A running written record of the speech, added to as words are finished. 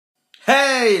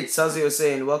Hey, it's Ozzy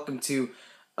saying welcome to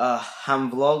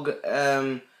Ham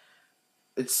Vlog.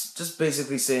 It's just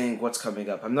basically saying what's coming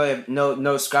up. I'm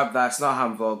no scrap that. It's not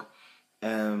Ham Vlog.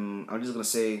 I'm just gonna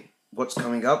say what's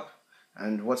coming up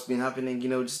and what's been happening. You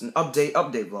know, just an update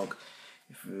vlog.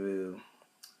 If you,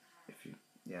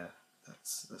 yeah,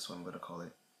 that's what I'm gonna call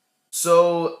it.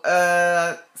 So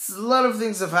a lot of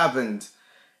things have happened,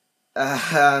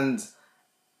 and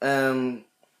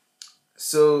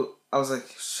so I was like,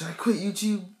 should I quit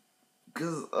YouTube?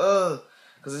 Cause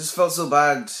it just felt so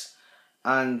bad,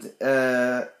 and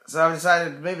so I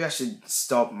decided maybe I should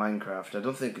stop Minecraft. I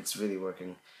don't think it's really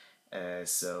working,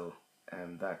 so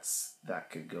that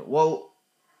could go. Well,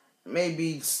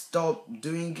 maybe stop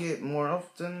doing it more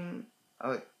often.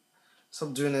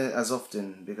 Stop doing it as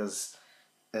often because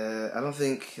I don't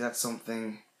think that's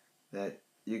something that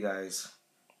you guys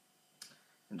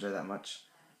enjoy that much.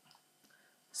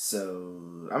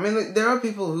 So I mean, like, there are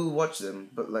people who watch them,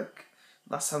 but like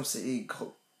last time City got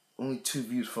only 2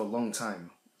 views for a long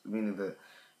time, meaning that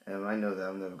I know that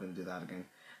I'm never gonna do that again.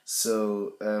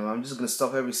 So I'm just gonna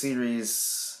stop every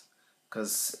series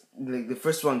because like the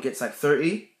first one gets like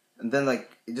 30, and then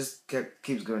like it just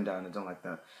keeps going down. I don't like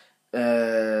that.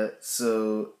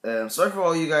 So sorry for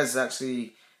all you guys that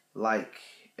actually like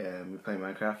me playing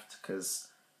Minecraft because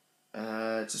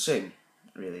it's a shame,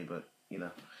 really, but you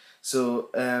know. So,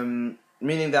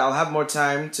 meaning that I'll have more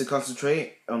time to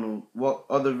concentrate on what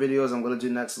other videos I'm gonna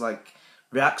do next, like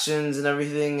reactions and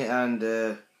everything,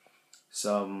 and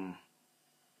some,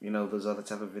 you know, those other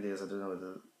type of videos. I don't know,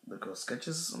 the called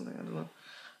sketches or something. I don't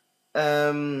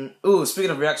know. Oh, speaking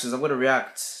of reactions, I'm gonna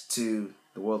react to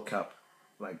the World Cup,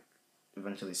 like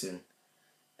eventually soon.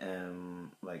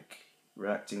 Like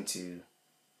reacting to.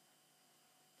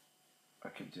 I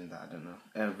keep doing that. I don't know.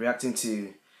 Reacting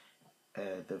to.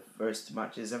 The first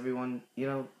matches, everyone, you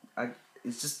know,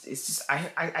 it's just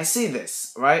I say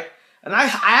this, right? And I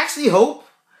actually hope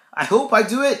I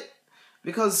do it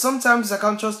because sometimes I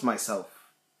can't trust myself.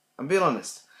 I'm being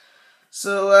honest.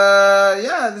 So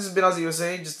yeah, this has been Ozzy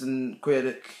USA, just a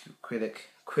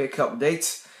quick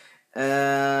update.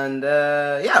 And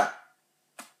yeah.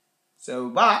 So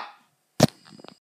bye.